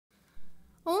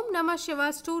Om Namah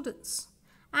Shiva students.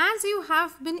 As you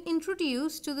have been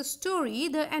introduced to the story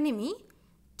The Enemy,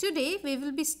 today we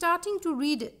will be starting to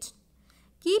read it.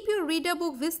 Keep your reader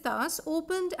book VISTAS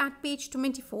opened at page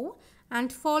 24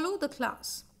 and follow the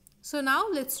class. So now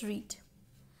let's read.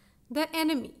 The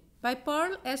Enemy by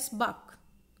Pearl S. Buck.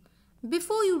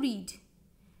 Before you read,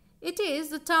 it is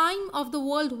the time of the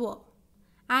World War.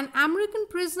 An American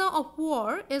prisoner of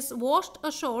war is washed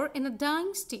ashore in a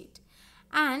dying state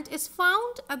and is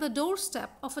found at the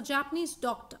doorstep of a Japanese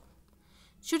doctor.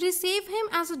 Should he save him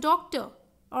as a doctor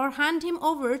or hand him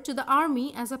over to the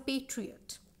army as a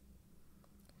patriot?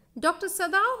 Dr.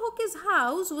 Sadao Hoke's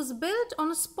house was built on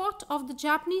a spot of the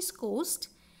Japanese coast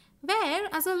where,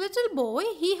 as a little boy,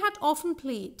 he had often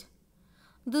played.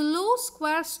 The low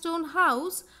square stone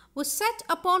house was set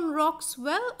upon rocks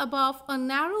well above a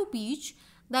narrow beach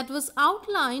that was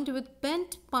outlined with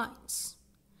bent pines.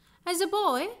 As a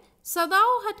boy,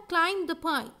 Sadao had climbed the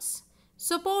pines,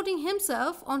 supporting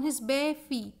himself on his bare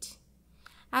feet,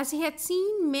 as he had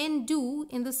seen men do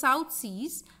in the South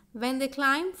Seas when they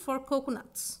climbed for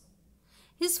coconuts.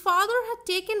 His father had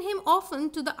taken him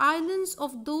often to the islands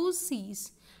of those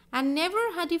seas, and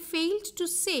never had he failed to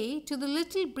say to the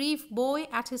little brave boy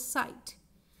at his side,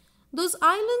 "Those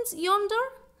islands yonder,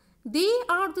 they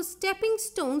are the stepping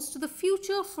stones to the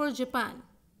future for Japan."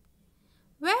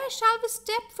 "Where shall we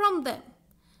step from them?"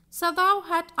 Sadao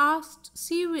had asked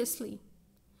seriously.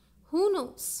 "Who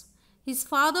knows?" his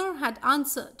father had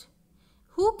answered.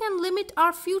 "Who can limit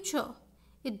our future?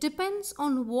 It depends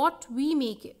on what we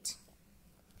make it."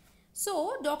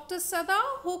 So, Dr.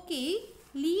 Sadao Hoke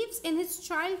lives in his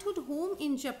childhood home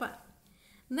in Japan,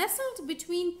 nestled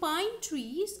between pine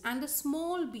trees and a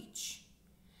small beach.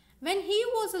 When he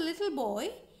was a little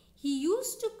boy, he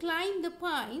used to climb the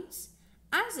pines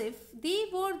as if they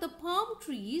were the palm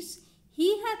trees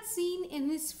he had seen in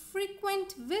his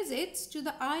frequent visits to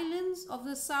the islands of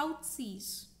the South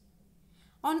Seas.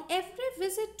 On every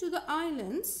visit to the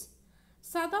islands,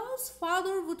 Sadao's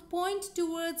father would point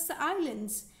towards the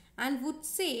islands and would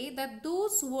say that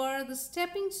those were the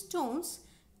stepping stones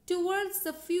towards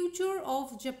the future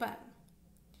of Japan.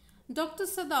 Dr.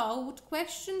 Sadao would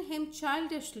question him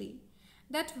childishly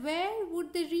that where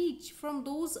would they reach from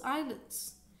those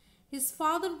islands? His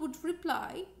father would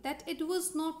reply that it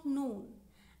was not known,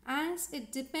 as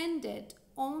it depended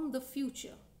on the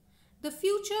future. The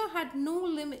future had no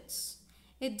limits.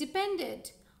 It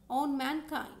depended on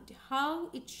mankind, how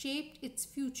it shaped its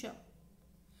future.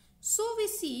 So we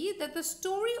see that the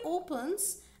story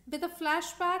opens with a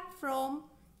flashback from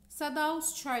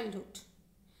Sadao's childhood,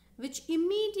 which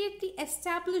immediately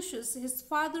establishes his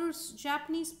father's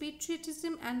Japanese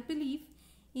patriotism and belief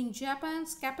in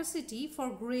Japan's capacity for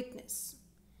greatness.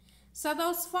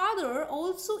 Sadao's father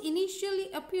also initially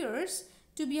appears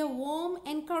to be a warm,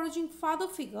 encouraging father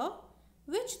figure,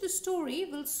 which the story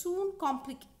will soon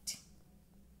complicate.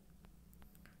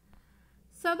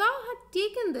 Sadao had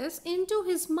taken this into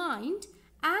his mind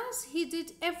as he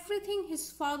did everything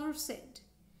his father said.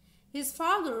 His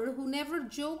father, who never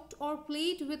joked or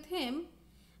played with him,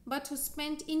 but who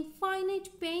spent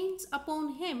infinite pains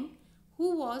upon him,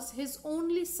 who was his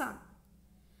only son.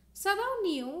 Sadao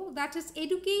knew that his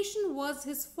education was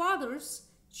his father's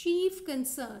chief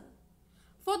concern.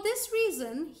 For this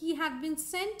reason, he had been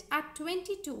sent at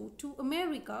 22 to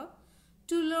America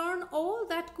to learn all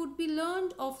that could be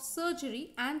learned of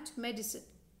surgery and medicine.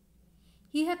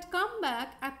 He had come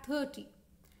back at 30,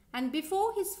 and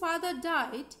before his father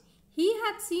died, he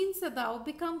had seen Sadao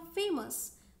become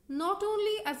famous not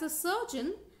only as a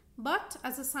surgeon but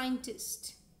as a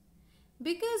scientist.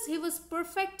 Because he was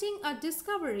perfecting a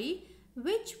discovery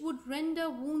which would render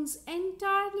wounds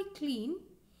entirely clean,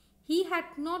 he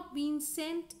had not been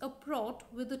sent abroad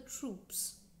with the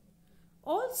troops.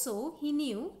 Also, he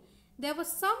knew there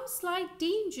was some slight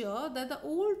danger that the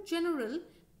old general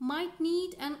might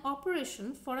need an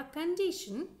operation for a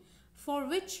condition for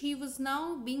which he was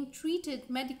now being treated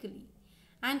medically,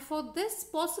 and for this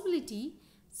possibility,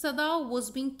 Sadao was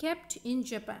being kept in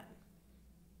Japan.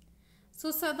 So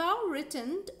Sadao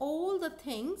returned all the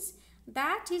things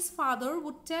that his father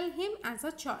would tell him as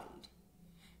a child.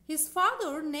 His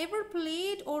father never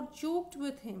played or joked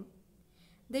with him.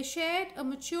 They shared a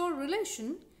mature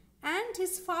relation, and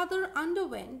his father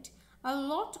underwent a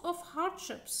lot of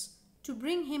hardships to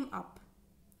bring him up.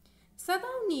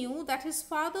 Sadao knew that his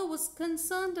father was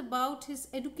concerned about his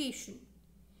education.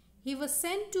 He was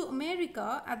sent to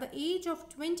America at the age of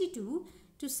 22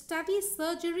 to study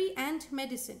surgery and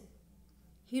medicine.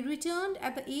 He returned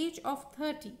at the age of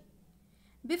 30.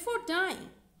 Before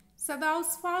dying,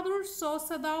 Sadao's father saw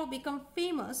Sadao become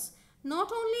famous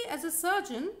not only as a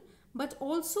surgeon but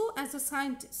also as a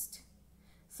scientist.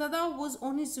 Sadao was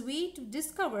on his way to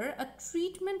discover a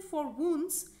treatment for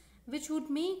wounds which would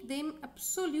make them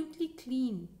absolutely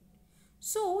clean.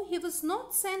 So he was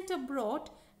not sent abroad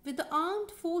with the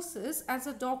armed forces as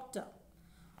a doctor.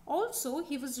 Also,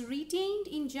 he was retained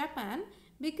in Japan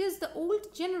because the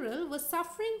old general was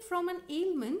suffering from an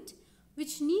ailment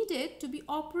which needed to be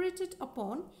operated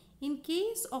upon in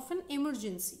case of an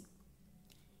emergency.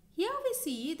 Here we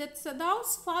see that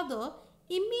Sadao's father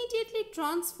immediately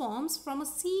transforms from a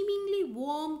seemingly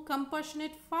warm,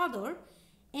 compassionate father,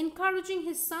 encouraging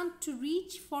his son to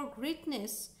reach for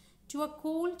greatness, to a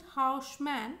cold, harsh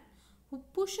man who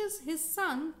pushes his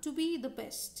son to be the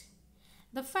best.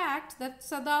 The fact that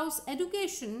Sadao's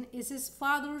education is his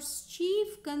father's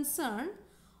chief concern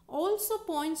also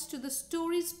points to the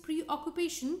story's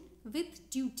preoccupation with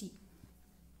duty.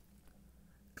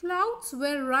 Clouds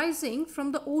were rising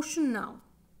from the ocean now.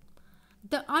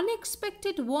 The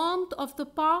unexpected warmth of the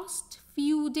past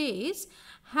few days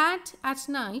had at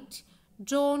night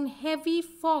drawn heavy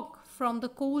fog from the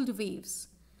cold waves.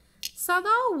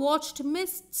 Sadao watched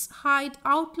mists hide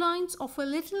outlines of a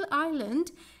little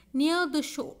island near the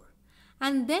shore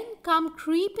and then come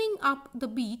creeping up the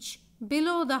beach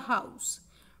below the house,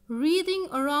 wreathing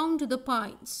around the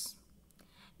pines.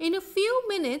 In a few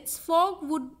minutes, fog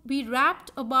would be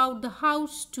wrapped about the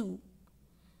house too.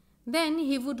 Then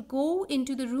he would go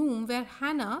into the room where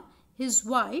Hannah, his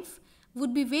wife,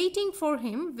 would be waiting for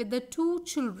him with the 2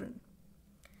 children.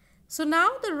 So now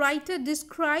the writer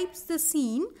describes the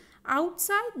scene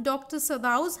outside Dr.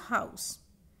 Sadao's house.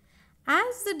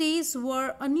 As the days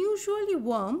were unusually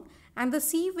warm and the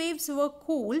sea waves were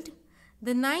cold,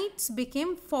 the nights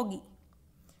became foggy.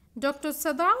 Dr.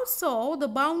 Sadao saw the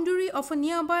boundary of a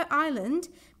nearby island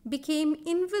became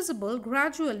invisible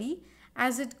gradually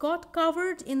as it got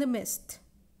covered in the mist.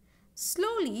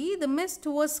 Slowly, the mist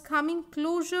was coming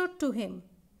closer to him.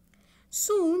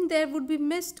 Soon there would be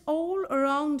mist all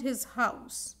around his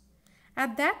house.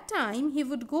 At that time, he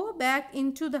would go back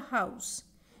into the house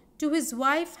to his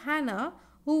wife Hannah,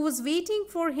 who was waiting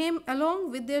for him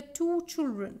along with their 2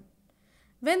 children.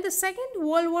 When the Second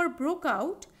World War broke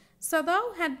out,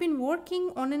 Sadao had been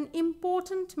working on an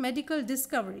important medical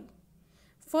discovery.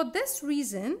 For this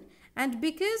reason, and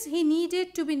because he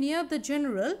needed to be near the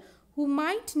general who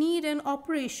might need an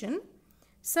operation,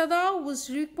 Sadao was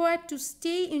required to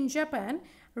stay in Japan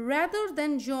rather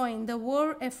than join the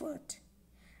war effort.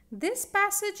 This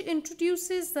passage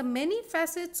introduces the many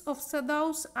facets of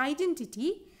Sadao's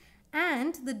identity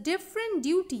and the different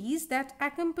duties that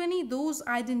accompany those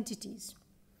identities.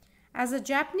 As a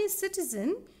Japanese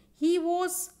citizen, he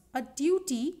was a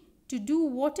duty to do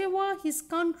whatever his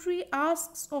country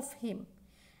asks of him.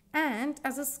 And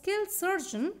as a skilled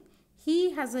surgeon,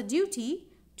 he has a duty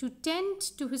to tend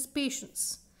to his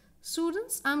patients.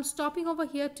 Students, I am stopping over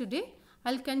here today.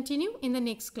 I'll continue in the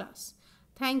next class.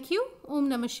 Thank you. Om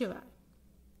Namah Shivaya.